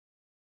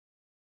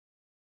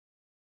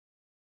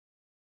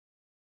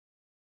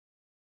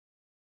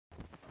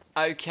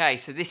Okay,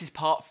 so this is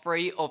part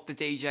 3 of the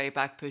DJ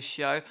Bagpuss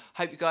Show.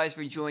 Hope you guys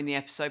are enjoying the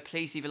episode.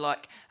 Please leave a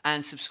like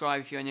and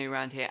subscribe if you're new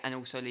around here, and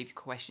also leave your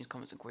questions,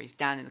 comments and queries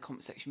down in the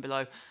comment section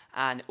below,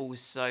 and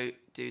also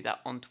do that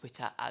on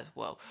Twitter as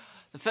well.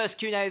 The first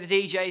Q&A with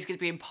the DJ is going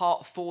to be in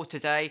part 4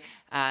 today,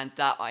 and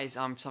that is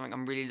something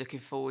I'm really looking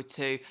forward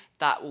to.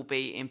 That will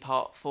be in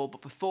part 4,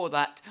 but before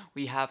that,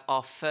 we have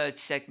our third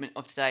segment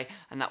of today,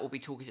 and that will be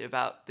talking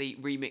about the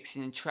remixing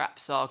and trap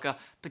saga,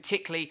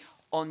 particularly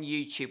on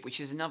YouTube, which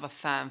is another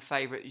fan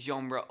favourite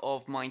genre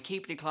of mine,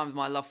 keeping in line with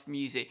my love for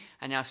music,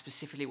 and now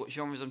specifically what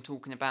genres I'm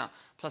talking about,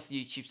 plus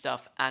the YouTube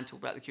stuff, and talk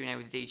about the Q&A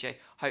with the DJ.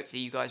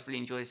 Hopefully you guys really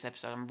enjoy this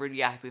episode. I'm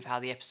really happy with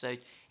how the episode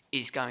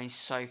is going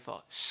so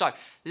far. So,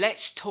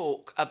 let's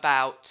talk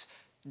about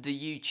the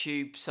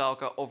YouTube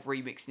saga of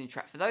remixing and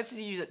trap. For those of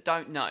you that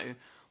don't know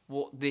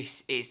what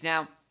this is,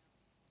 now,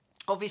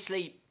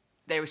 obviously,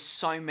 there are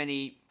so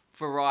many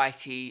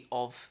variety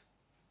of,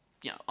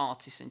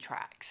 artists and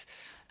tracks,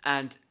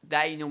 and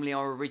they normally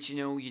are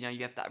original. You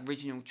have that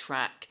original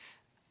track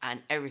and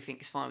everything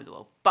is fine with the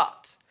world,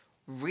 but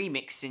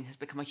remixing has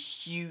become a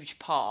huge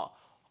part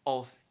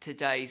of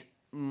today's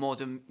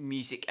modern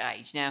music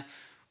age. Now,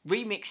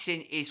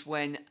 remixing is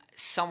when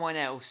someone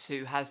else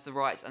who has the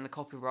rights and the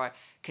copyright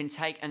can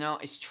take an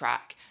artist's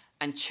track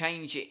and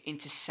change it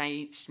into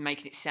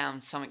making it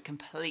sound something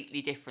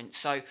completely different.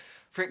 So,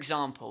 for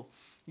example,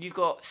 you've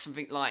got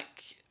something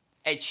like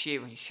Ed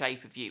Sheeran's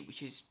Shape of You,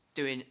 which is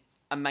doing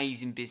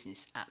amazing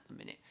business at the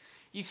minute.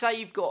 You say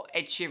you've got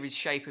Ed Sheeran's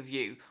Shape of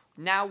You.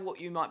 Now what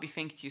you might be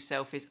thinking to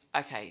yourself is,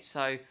 okay,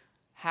 so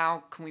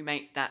how can we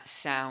make that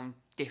sound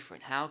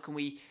different? How can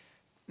we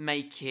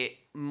make it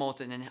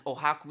modern, or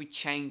how can we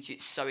change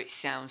it so it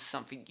sounds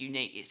something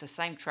unique? It's the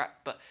same track,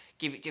 but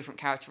give it different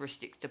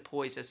characteristics to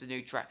poise as a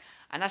new track.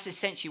 And that's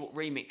essentially what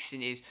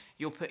remixing is.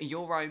 You're putting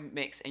your own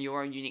mix and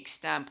your own unique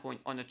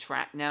standpoint on a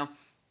track. Now,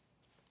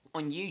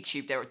 on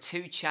YouTube, there are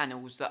 2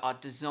 channels that are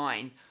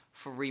designed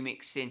for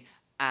remixing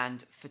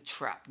and for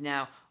trap.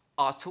 Now,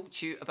 I'll talk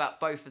to you about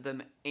both of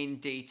them in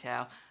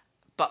detail,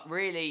 but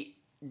really,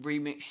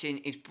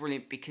 remixing is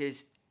brilliant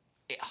because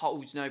it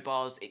holds no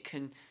bars. It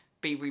can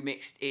be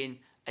remixed in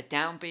a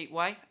downbeat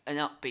way, an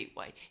upbeat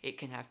way. It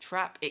can have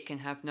trap, it can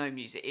have no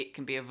music. It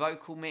can be a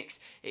vocal mix,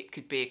 it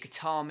could be a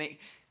guitar mix.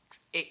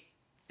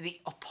 The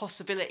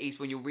possibilities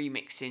when you're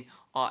remixing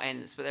are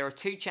endless, but there are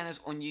 2 channels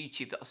on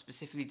YouTube that are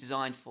specifically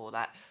designed for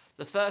that.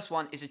 The first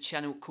one is a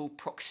channel called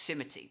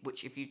Proximity,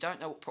 which if you don't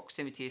know what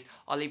Proximity is,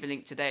 I'll leave a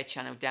link to their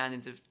channel down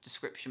in the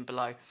description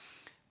below.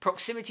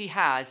 Proximity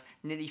has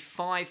nearly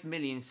 5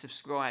 million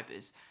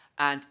subscribers,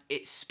 and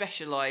it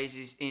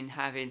specialises in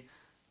having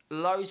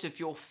loads of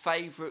your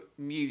favourite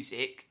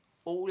music,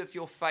 all of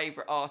your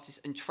favourite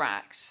artists and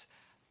tracks,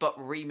 but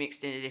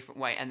remixed in a different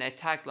way. And their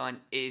tagline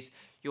is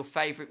your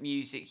favourite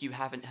music you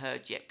haven't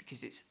heard yet,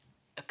 because it's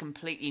a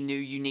completely new,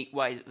 unique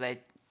way that they're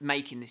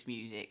making this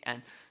music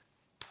and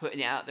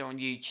putting it out there on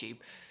YouTube.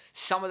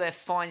 Some of their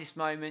finest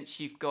moments,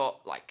 you've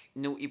got like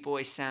Naughty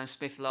Boy, Sam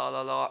Smith, La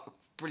La La,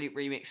 brilliant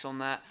remix on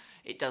that.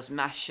 It does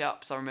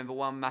mashups. I remember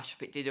one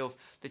mashup it did of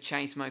the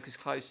Chainsmokers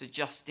Closer,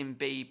 Justin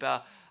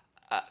Bieber,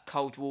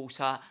 Cold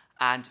Water,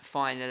 and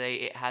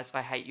finally it has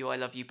I Hate You, I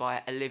Love You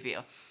by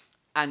Olivia.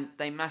 And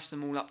they mash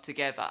them all up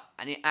together,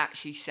 and it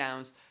actually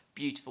sounds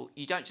beautiful.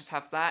 You don't just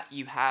have that,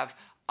 you have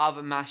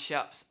other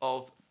mashups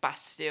of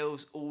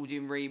Bastille's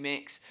Audium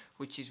remix,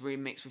 which is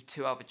remixed with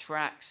 2 other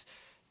tracks.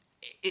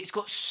 It's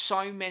got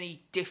so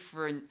many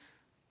different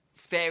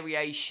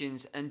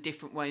variations and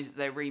different ways that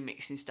they're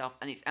remixing stuff,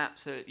 and it's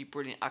absolutely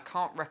brilliant. I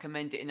can't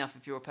recommend it enough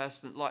if you're a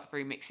person that likes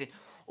remixing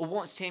or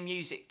wants to hear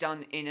music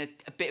done in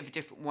a bit of a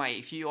different way.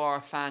 If you are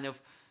a fan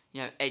of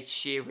Ed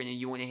Sheeran and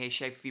you want to hear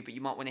Shape of You, but you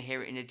might want to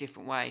hear it in a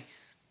different way,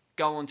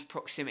 go on to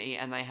Proximity,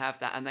 and they have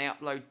that, and they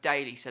upload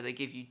daily, so they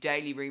give you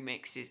daily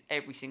remixes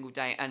every single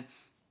day. And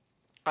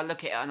I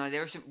look at it and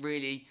there isn't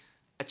really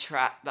a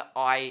track that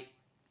I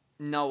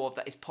know of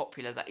that is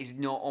popular that is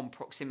not on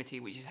Proximity,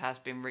 which has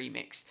been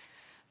remixed.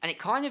 And it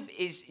kind of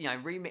is,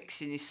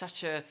 remixing is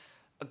such a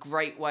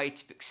great way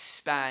to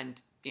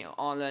expand,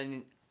 our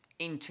learning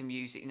into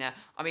music. Now,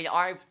 I mean,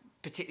 I've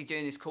particularly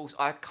doing this course,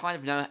 I kind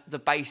of know the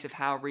base of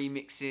how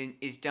remixing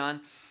is done,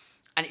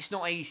 and it's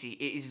not easy.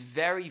 It is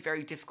very,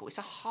 very difficult. It's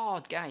a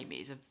hard game. It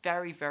is a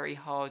very, very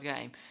hard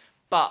game,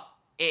 but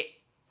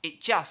it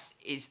just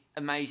is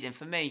amazing.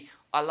 For me,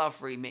 I love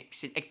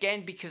remixing,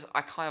 again, because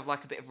I kind of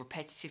like a bit of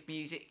repetitive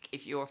music.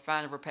 If you're a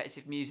fan of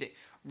repetitive music,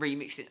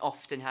 remixing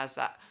often has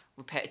that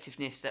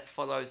repetitiveness that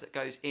follows, that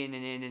goes in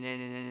and in and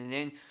in and in and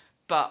in.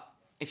 But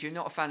if you're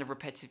not a fan of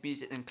repetitive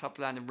music, then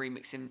Clubland and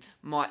remixing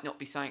might not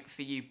be something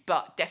for you.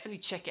 But definitely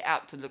check it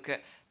out to look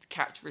at the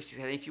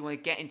characteristics. And if you want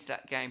to get into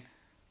that game,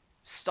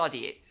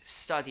 study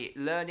it,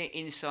 learn it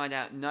inside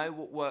out, know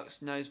what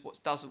works, knows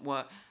what doesn't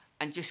work,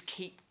 and just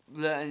keep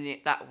learning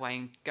it that way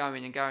and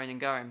going and going and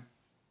going.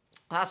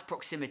 That's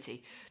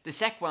Proximity. The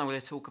second one I'm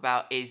going to talk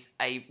about is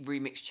a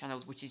remix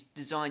channel which is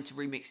designed to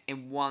remix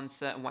in one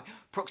certain way.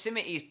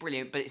 Proximity is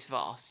brilliant, but it's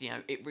vast.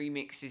 It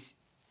remixes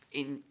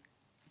in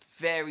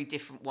very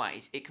different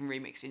ways. It can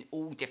remix in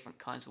all different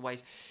kinds of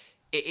ways.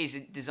 It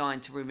isn't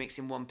designed to remix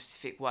in one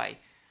specific way.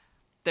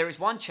 There is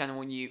one channel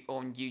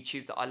on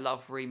YouTube that I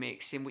love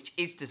remixing, which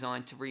is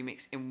designed to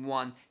remix in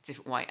one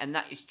different way, and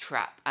that is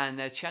Trap. And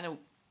their channel,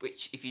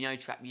 which if you know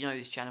Trap, you know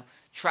this channel,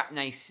 Trap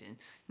Nation.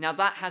 Now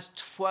that has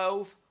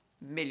 12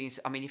 million.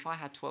 I mean, if I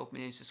had 12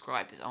 million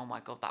subscribers, oh my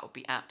god, that would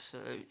be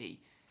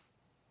absolutely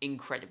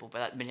incredible.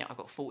 But at the minute, I've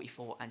got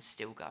 44 and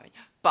still going.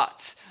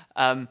 But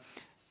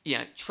you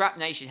know, Trap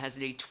Nation has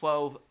nearly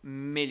 12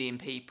 million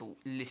people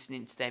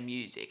listening to their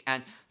music,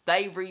 and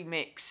they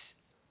remix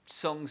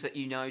songs that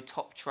you know,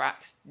 top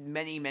tracks,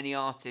 many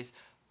artists,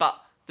 but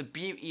the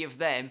beauty of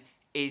them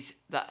is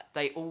that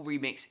they all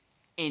remix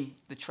in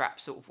the trap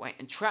sort of way.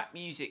 And trap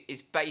music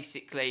is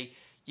basically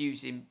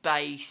using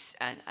bass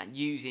and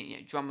using, you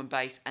know, drum and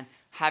bass, and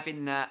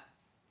having that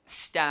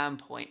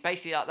standpoint,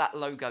 basically like that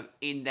logo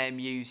in their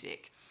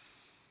music.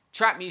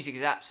 Trap music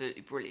is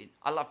absolutely brilliant.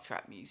 I love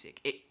trap music.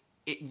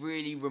 It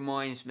really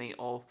reminds me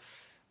of,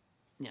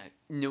 you know,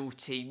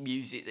 naughty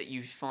music that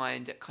you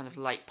find at kind of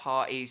late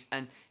parties,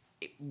 and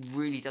it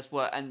really does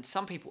work. And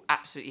some people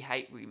absolutely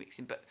hate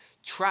remixing, but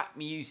trap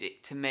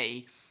music to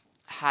me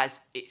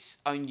has its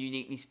own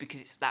uniqueness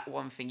because it's that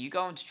one thing. You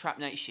go onto Trap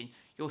Nation,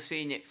 you're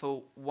seeing it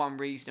for one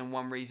reason and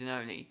one reason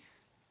only: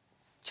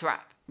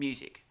 trap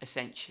music,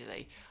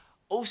 essentially.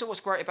 Also, what's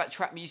great about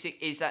trap music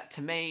is that,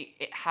 to me,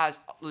 it has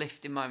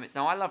uplifting moments.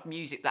 Now, I love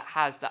music that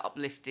has that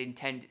uplifting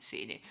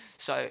tendency in it.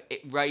 So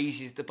it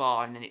raises the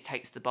bar and then it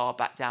takes the bar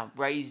back down,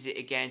 raises it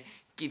again,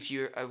 gives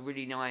you a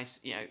really nice,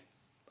 you know,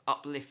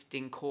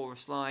 uplifting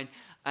chorus line,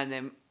 and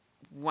then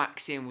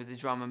whacks in with the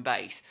drum and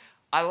bass.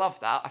 I love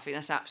that. I think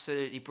that's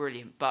absolutely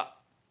brilliant. But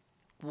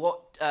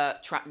what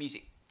trap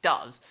music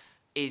does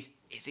is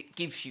it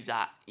gives you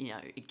that, you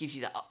know, it gives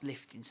you that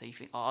uplifting, so you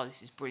think, oh,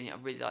 this is brilliant, I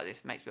really like this,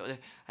 it makes me, and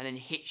then it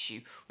hits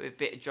you with a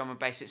bit of drum and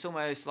bass. So it's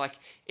almost like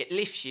it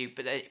lifts you,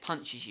 but then it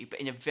punches you,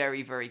 but in a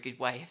very good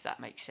way, if that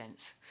makes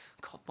sense.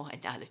 God, my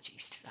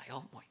analogies today,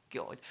 oh my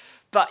god.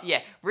 But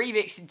yeah,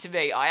 remixing to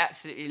me, I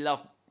absolutely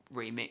love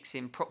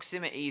remixing.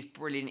 Proximity is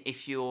brilliant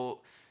if you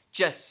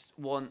just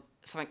want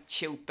something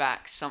chilled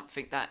back,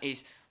 something that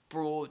is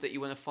broad, that you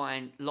want to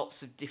find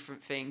lots of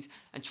different things.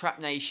 And Trap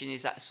Nation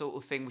is that sort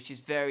of thing, which is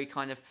very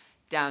kind of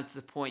down to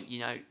the point. You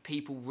know,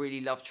 people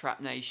really love Trap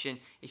Nation.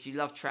 If you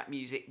love trap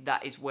music,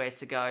 that is where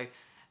to go.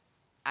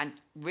 And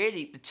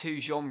really, the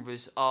two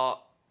genres are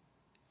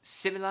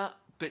similar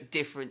but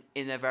different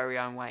in their very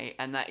own way,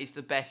 and that is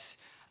the best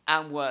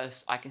and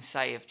worst I can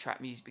say of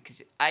trap music,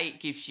 because it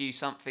gives you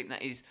something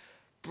that is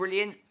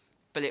brilliant,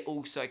 but it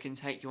also can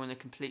take you in a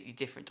completely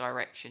different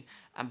direction,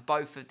 and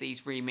both of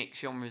these remix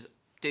genres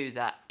do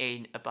that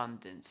in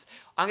abundance.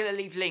 I'm going to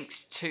leave links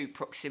to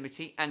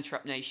Proximity and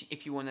Trap Nation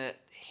if you want to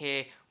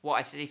hear what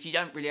I've said. If you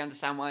don't really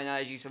understand my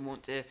analogies and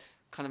want to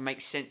kind of make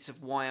sense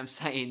of why I'm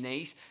saying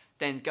these,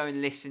 then go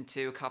and listen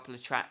to a couple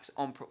of tracks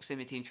on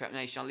Proximity and Trap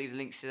Nation. I'll leave the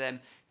links to them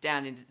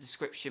down in the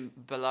description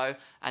below.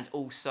 And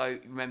also,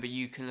 remember,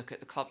 you can look at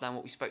the Clubland,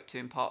 what we spoke to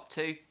in part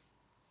 2.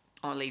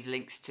 I'll leave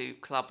links to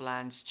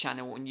Clubland's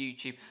channel on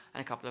YouTube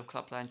and a couple of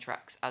Clubland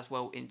tracks as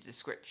well in the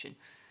description.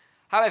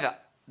 However,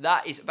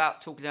 that is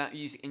about talking about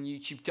music and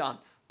YouTube done.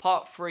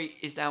 Part 3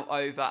 is now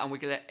over, and we're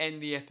going to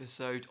end the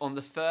episode on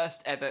the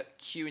first ever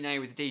Q&A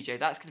with the DJ.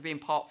 That's going to be in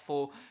part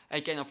 4.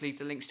 Again, I've left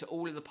the links to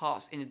all of the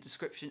parts in the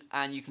description,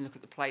 and you can look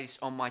at the playlist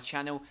on my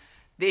channel.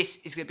 This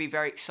is going to be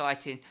very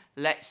exciting.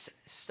 Let's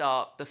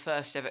start the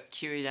first ever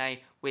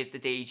Q&A with the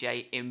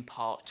DJ in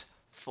part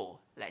 4.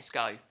 Let's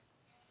go.